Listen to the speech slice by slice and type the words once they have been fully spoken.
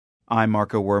I'm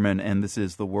Marco Werman, and this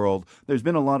is The World. There's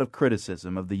been a lot of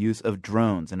criticism of the use of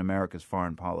drones in America's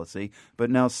foreign policy, but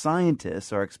now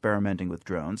scientists are experimenting with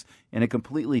drones in a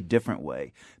completely different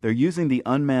way. They're using the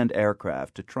unmanned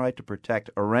aircraft to try to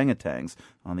protect orangutans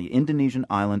on the Indonesian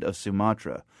island of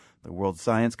Sumatra. The World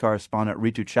Science correspondent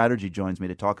Ritu Chatterjee joins me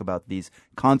to talk about these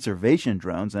conservation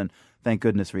drones, and thank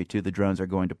goodness, Ritu, the drones are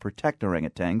going to protect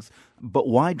orangutans. But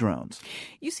why drones?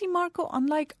 You see, Marco,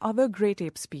 unlike other great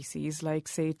ape species like,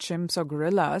 say, chimps or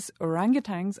gorillas,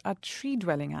 orangutans are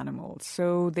tree-dwelling animals,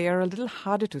 so they are a little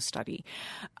harder to study.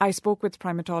 I spoke with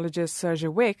primatologist Serge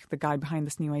Wick, the guy behind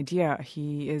this new idea.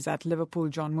 He is at Liverpool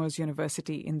John Moores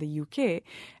University in the UK,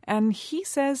 and he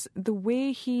says the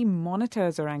way he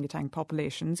monitors orangutan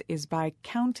populations is by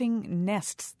counting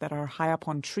nests that are high up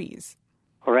on trees.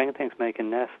 Orangutans make a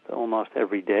nest almost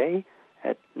every day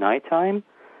at nighttime,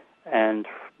 and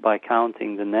by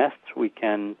counting the nests, we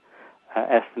can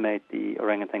estimate the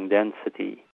orangutan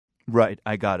density. Right,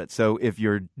 I got it. So if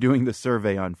you're doing the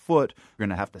survey on foot, you're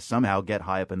going to have to somehow get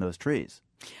high up in those trees.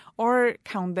 Or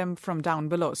count them from down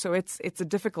below. So it's a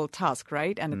difficult task,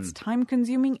 right? And it's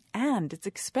time-consuming and it's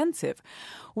expensive.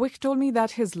 Wick told me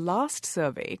that his last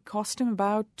survey cost him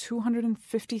about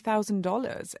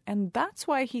 $250,000. And that's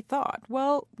why he thought,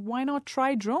 well, why not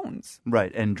try drones?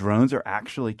 Right, and drones are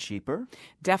actually cheaper?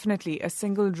 Definitely. A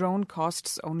single drone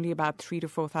costs only about $3,000 to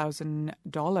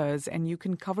 $4,000, and you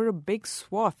can cover a big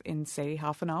swath in, say,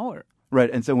 half an hour. Right,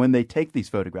 and so when they take these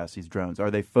photographs, these drones, are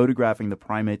they photographing the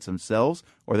primates themselves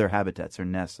or their habitats or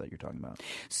nests that you're talking about?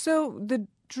 So the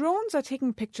drones are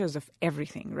taking pictures of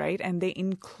everything, right? And they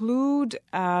include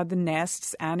the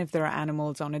nests, and if there are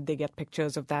animals on it, they get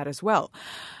pictures of that as well.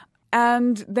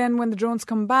 And then when the drones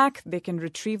come back, they can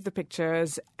retrieve the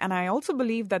pictures. And I also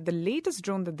believe that the latest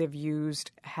drone that they've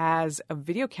used has a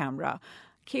video camera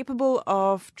capable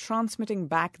of transmitting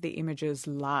back the images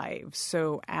live.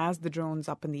 So as the drone's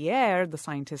up in the air, the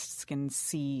scientists can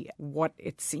see what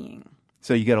it's seeing.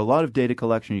 So you get a lot of data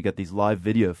collection, you get these live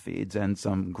video feeds and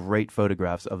some great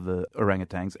photographs of the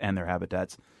orangutans and their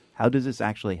habitats. How does this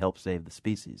actually help save the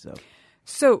species, though?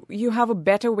 So you have a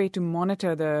better way to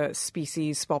monitor the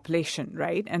species population,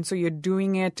 right? And so you're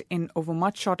doing it in over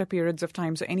much shorter periods of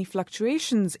time. So any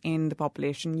fluctuations in the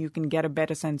population, you can get a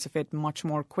better sense of it much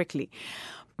more quickly.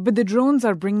 But the drones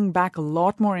are bringing back a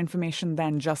lot more information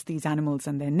than just these animals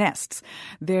and their nests.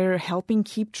 They're helping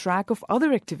keep track of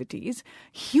other activities,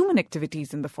 human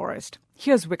activities in the forest.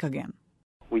 Here's Wick again.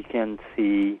 We can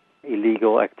see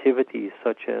illegal activities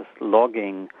such as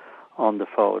logging on the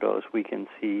photos. We can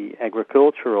see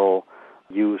agricultural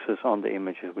uses on the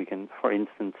images. We can, for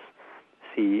instance,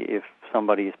 see if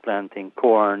somebody is planting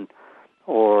corn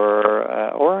or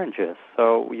oranges.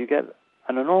 So you get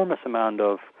an enormous amount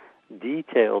of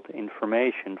detailed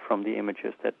information from the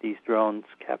images that these drones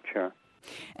capture.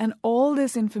 And all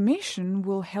this information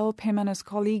will help him and his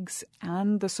colleagues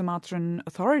and the Sumatran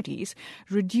authorities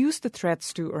reduce the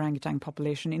threats to orangutan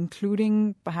population,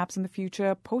 including, perhaps in the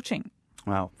future, poaching.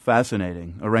 Wow,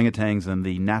 fascinating. Orangutans and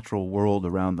the natural world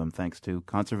around them, thanks to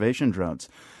conservation drones.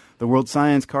 The World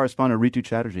Science correspondent Ritu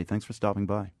Chatterjee, thanks for stopping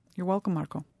by. You're welcome,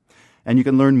 Marco. And you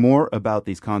can learn more about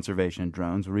these conservation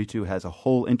drones. Ritu has a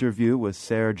whole interview with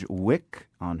Serge Wick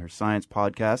on her science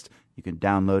podcast. You can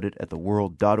download it at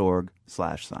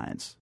theworld.org/science.